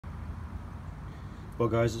Well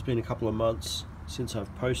guys, it's been a couple of months since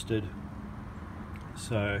I've posted,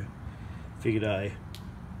 so figured I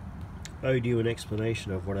owed you an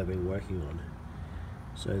explanation of what I've been working on.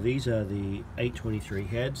 So these are the 823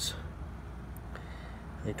 heads.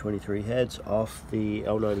 823 heads off the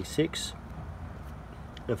L96,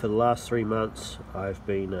 and for the last 3 months I've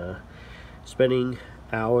been spending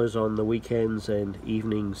hours on the weekends and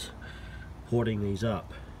evenings porting these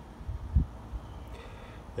up.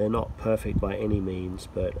 They're not perfect by any means,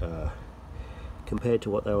 but compared to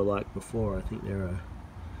what they were like before, I think they're a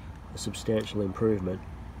substantial improvement.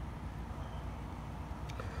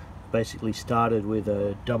 Basically started with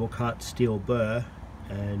a double cut steel burr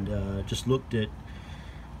and just looked at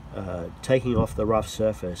taking off the rough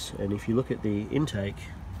surface. And if you look at the intake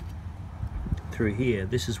through here,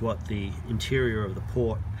 this is what the interior of the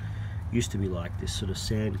port used to be like, this sort of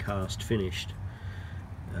sand cast finished,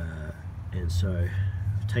 and so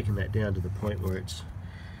I've taken that down to the point where it's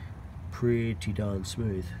pretty darn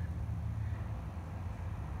smooth.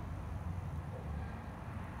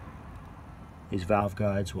 These valve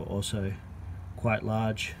guides were also quite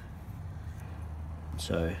large,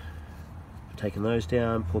 so I've taken those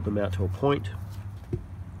down, pulled them out to a point.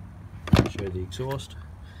 Show the exhaust.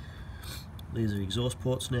 These are exhaust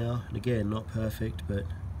ports now, and again, not perfect, but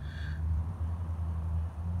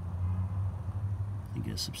I think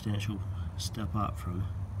a substantial step up from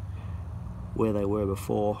where they were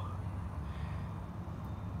before.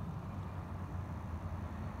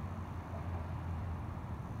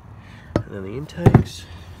 And then the intakes.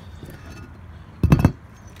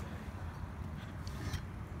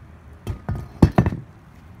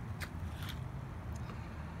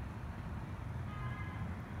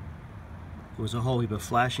 There was a whole heap of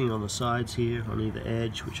flashing on the sides here on either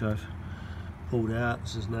edge, which I've pulled out.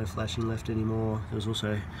 There's no flashing left anymore. There's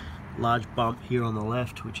also a large bump here on the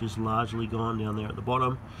left, which is largely gone down there at the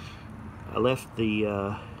bottom. I left the,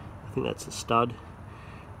 I think that's a stud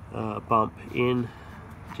bump in.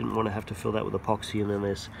 Didn't want to have to fill that with epoxy, and then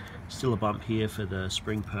there's still a bump here for the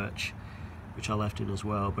spring perch, which I left in as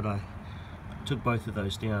well, but I took both of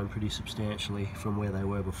those down pretty substantially from where they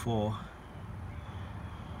were before.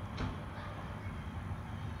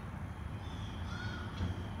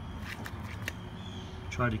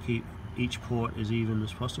 Try to keep each port as even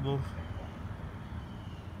as possible.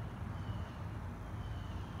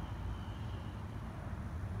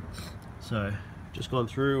 So just gone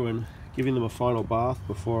through and giving them a final bath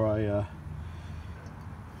before I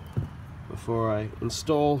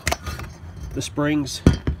install the springs,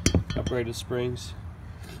 upgraded springs.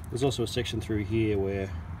 There's also a section through here where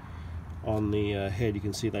on the head you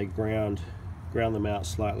can see they ground them out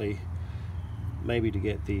slightly, maybe to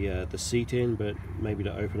get the seat in, but maybe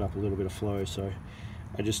to open up a little bit of flow. So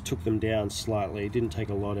I just took them down slightly, didn't take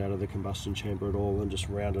a lot out of the combustion chamber at all, and just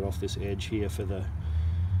rounded off this edge here for the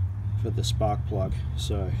spark plug.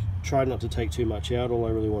 So tried not to take too much out. All I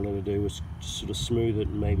really wanted to do was just sort of smooth it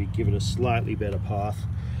and maybe give it a slightly better path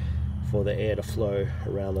for the air to flow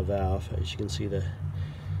around the valve. As you can see, the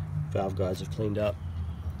valve guides have cleaned up.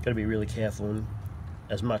 Got to be really careful, and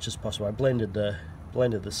as much as possible I blended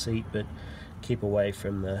the seat, but keep away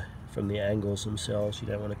from the angles themselves. You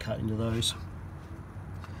don't want to cut into those.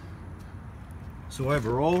 So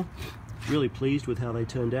overall, really pleased with how they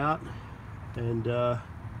turned out, and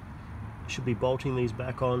should be bolting these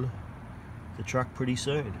back on the truck pretty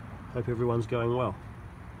soon. Hope everyone's going well.